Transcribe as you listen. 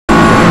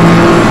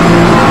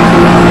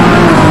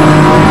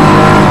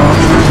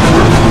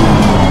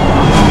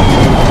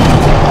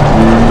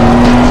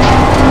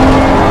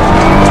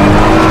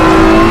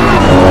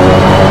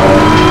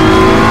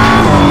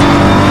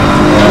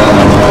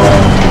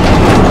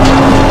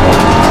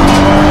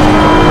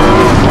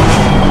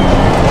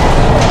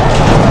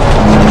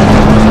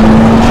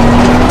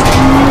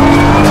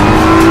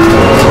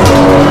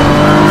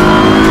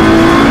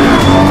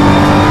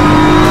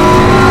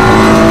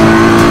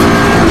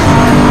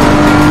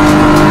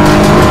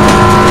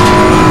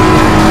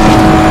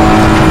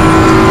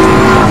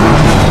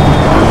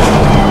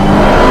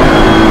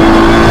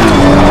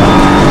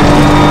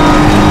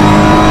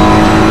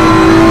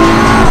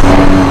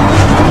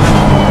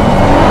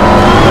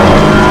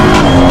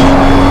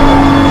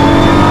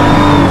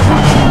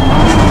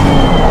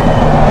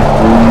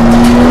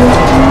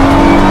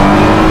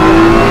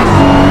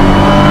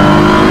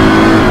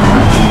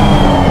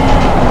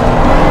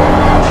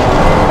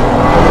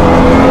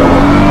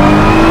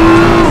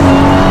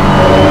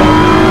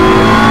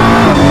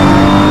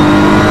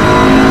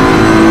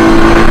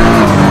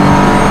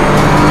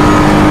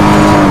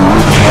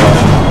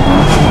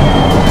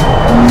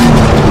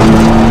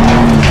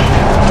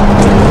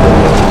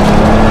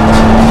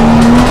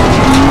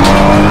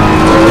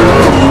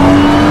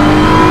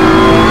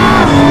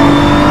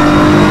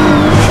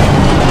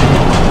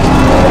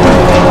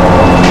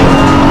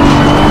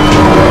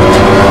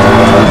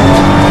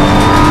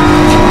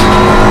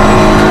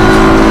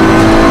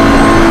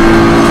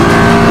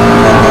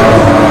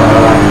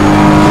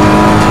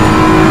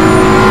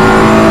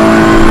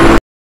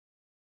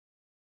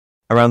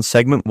Around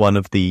segment 1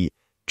 of the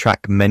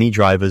track, many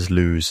drivers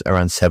lose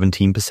around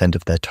 17%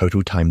 of their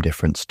total time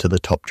difference to the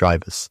top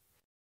drivers.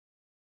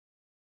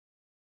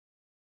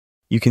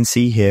 You can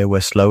see here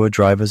where slower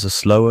drivers are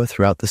slower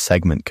throughout the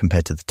segment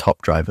compared to the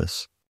top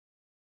drivers.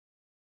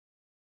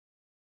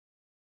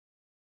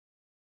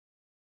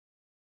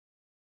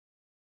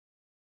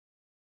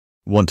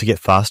 Want to get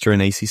faster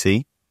in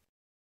ACC?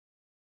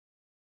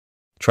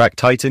 Track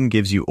Titan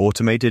gives you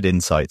automated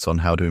insights on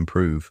how to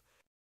improve.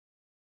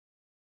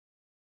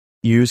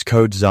 Use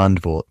code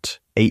Zandvoort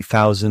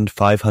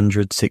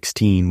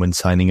 8516 when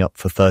signing up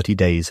for 30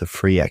 days of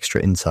free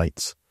extra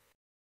insights.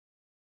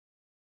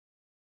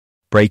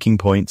 Breaking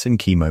points and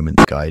key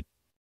moments guide.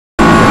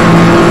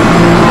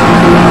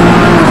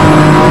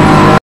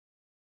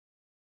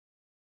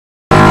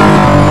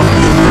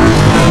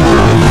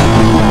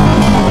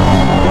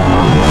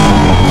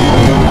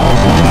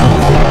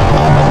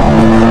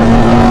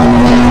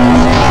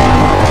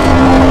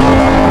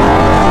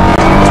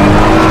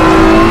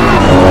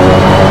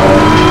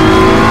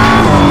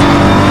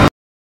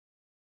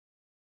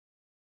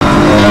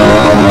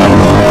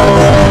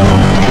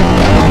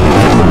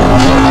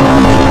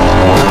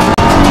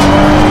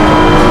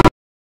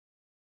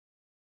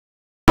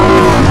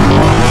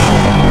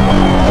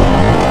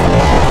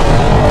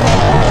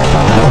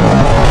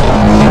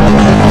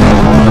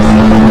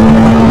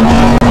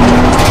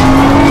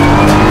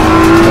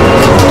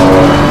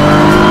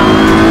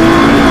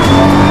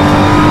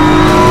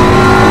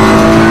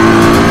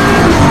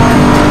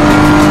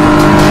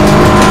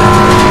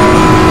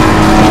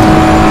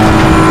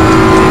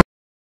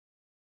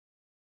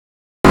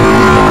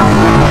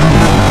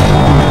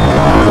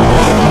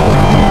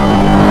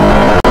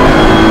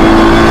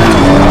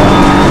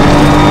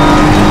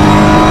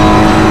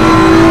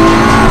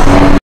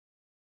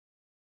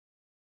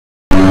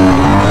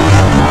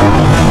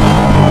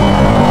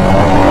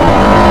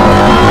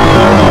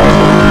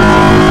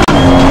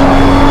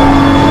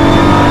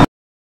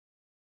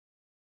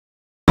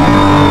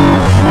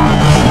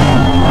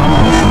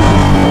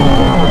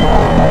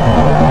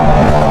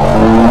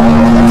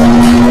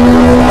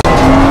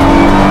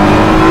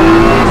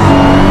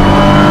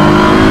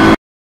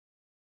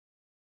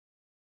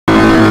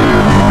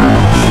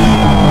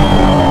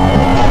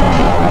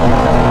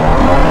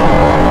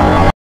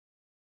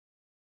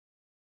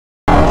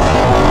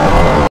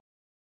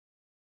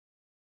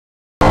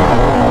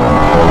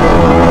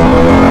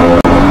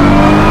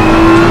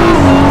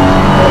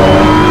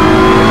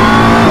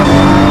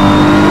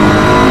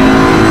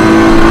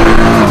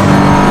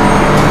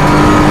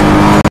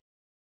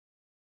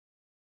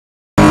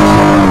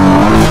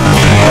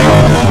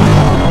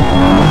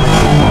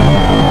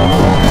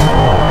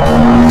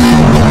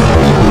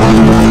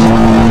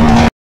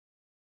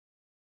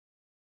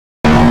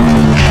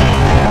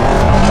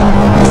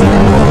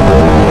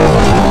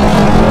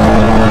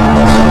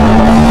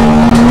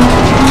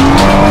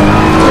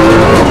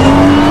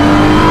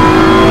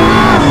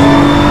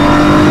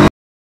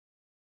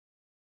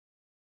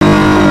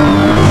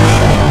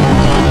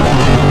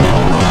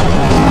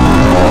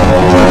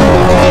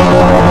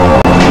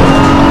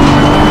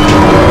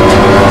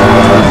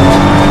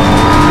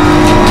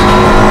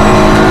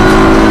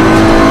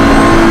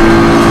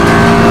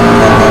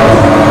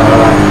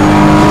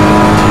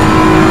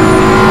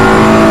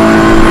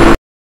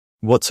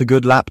 What's a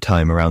good lap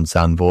time around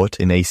Zandvoort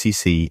in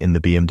ACC in the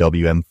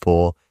BMW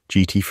M4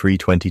 GT3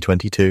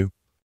 2022?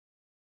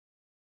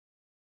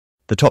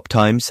 The top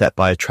time set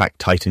by a Track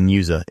Titan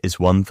user is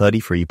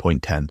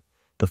 1:33.10.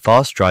 The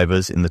fast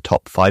drivers in the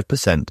top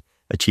 5%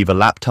 achieve a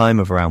lap time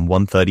of around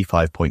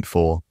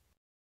 1:35.4.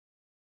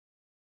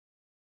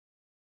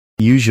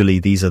 Usually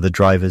these are the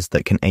drivers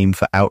that can aim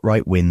for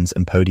outright wins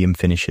and podium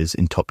finishes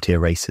in top-tier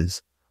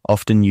races,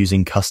 often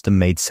using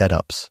custom-made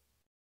setups.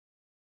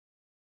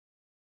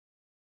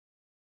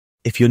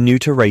 If you're new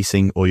to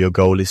racing or your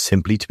goal is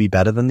simply to be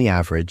better than the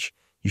average,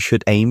 you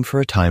should aim for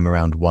a time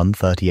around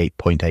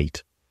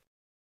 1:38.8.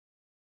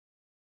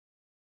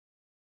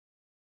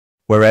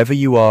 Wherever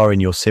you are in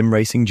your sim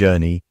racing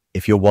journey,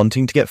 if you're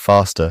wanting to get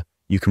faster,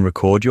 you can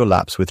record your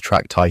laps with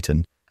Track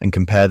Titan and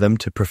compare them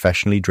to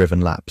professionally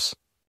driven laps.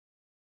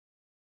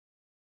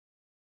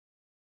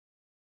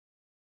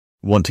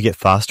 Want to get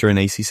faster in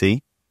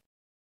ACC?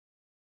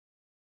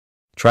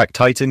 Track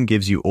Titan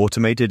gives you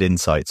automated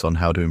insights on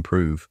how to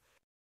improve.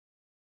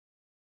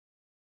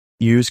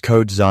 Use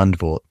code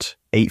Zandvoort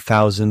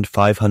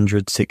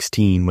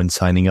 8516 when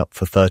signing up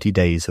for 30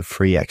 days of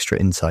free extra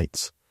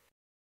insights.